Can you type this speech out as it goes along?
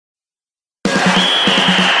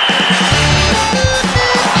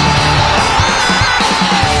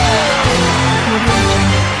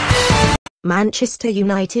Manchester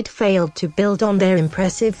United failed to build on their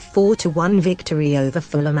impressive 4-1 victory over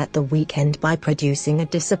Fulham at the weekend by producing a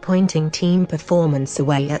disappointing team performance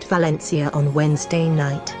away at Valencia on Wednesday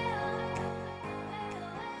night.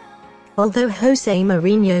 Although Jose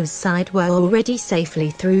Mourinho's side were already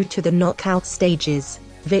safely through to the knockout stages,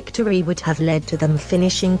 victory would have led to them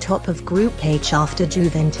finishing top of Group H after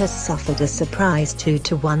Juventus suffered a surprise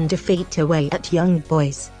 2-1 defeat away at Young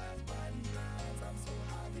Boys.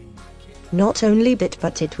 Not only that,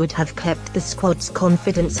 but it would have kept the squad's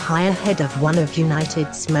confidence high ahead of one of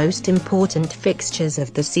United's most important fixtures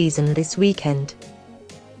of the season this weekend.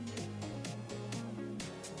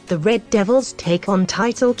 The Red Devils take on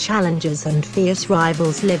title challengers and fierce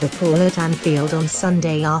rivals Liverpool at Anfield on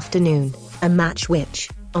Sunday afternoon, a match which,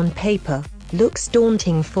 on paper, looks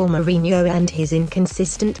daunting for Mourinho and his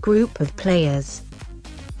inconsistent group of players.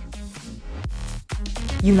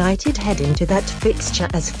 United head into that fixture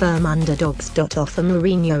as firm underdogs. Offer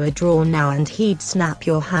Mourinho a draw now and he'd snap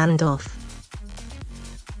your hand off.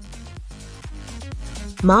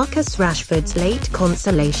 Marcus Rashford's late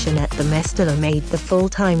consolation at the Mestalla made the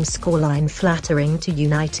full-time scoreline flattering to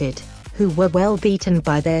United, who were well beaten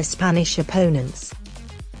by their Spanish opponents.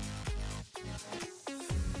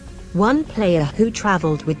 One player who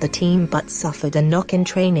travelled with the team but suffered a knock in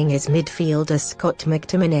training is midfielder Scott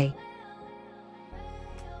McTominay.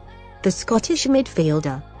 The Scottish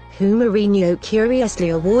midfielder, who Mourinho curiously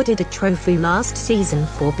awarded a trophy last season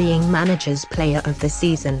for being Manager's Player of the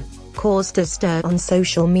Season, caused a stir on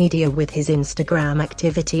social media with his Instagram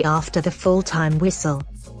activity after the full-time whistle.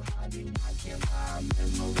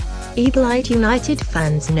 Eagle-eyed United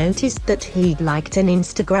fans noticed that he'd liked an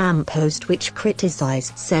Instagram post which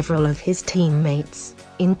criticised several of his teammates,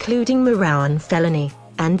 including Marouane Fellaini,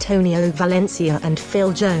 Antonio Valencia and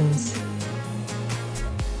Phil Jones.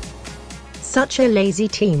 Such a lazy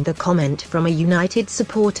team. The comment from a United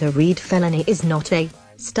supporter read: Fellaini is not a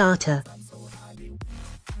starter.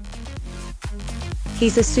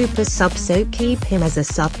 He's a super sub, so keep him as a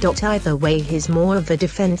sub. Either way, he's more of a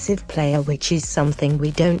defensive player, which is something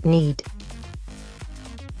we don't need.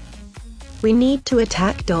 We need to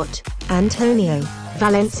attack. Antonio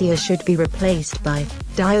Valencia should be replaced by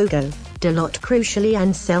Diogo Dalot, crucially,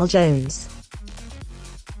 and Sel Jones.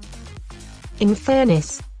 In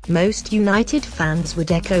fairness, most United fans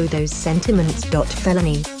would echo those sentiments.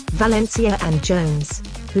 Fellaini, Valencia and Jones,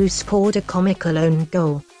 who scored a comical own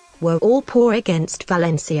goal, were all poor against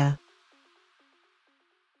Valencia.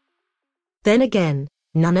 Then again,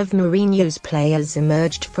 none of Mourinho's players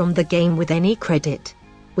emerged from the game with any credit,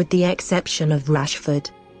 with the exception of Rashford.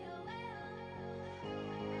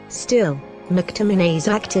 Still, McTominay's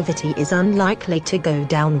activity is unlikely to go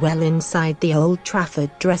down well inside the Old Trafford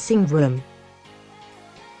dressing room.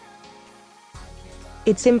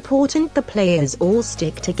 It's important the players all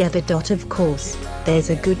stick together. Of course, there's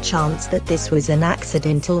a good chance that this was an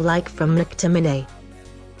accidental like from McTominay.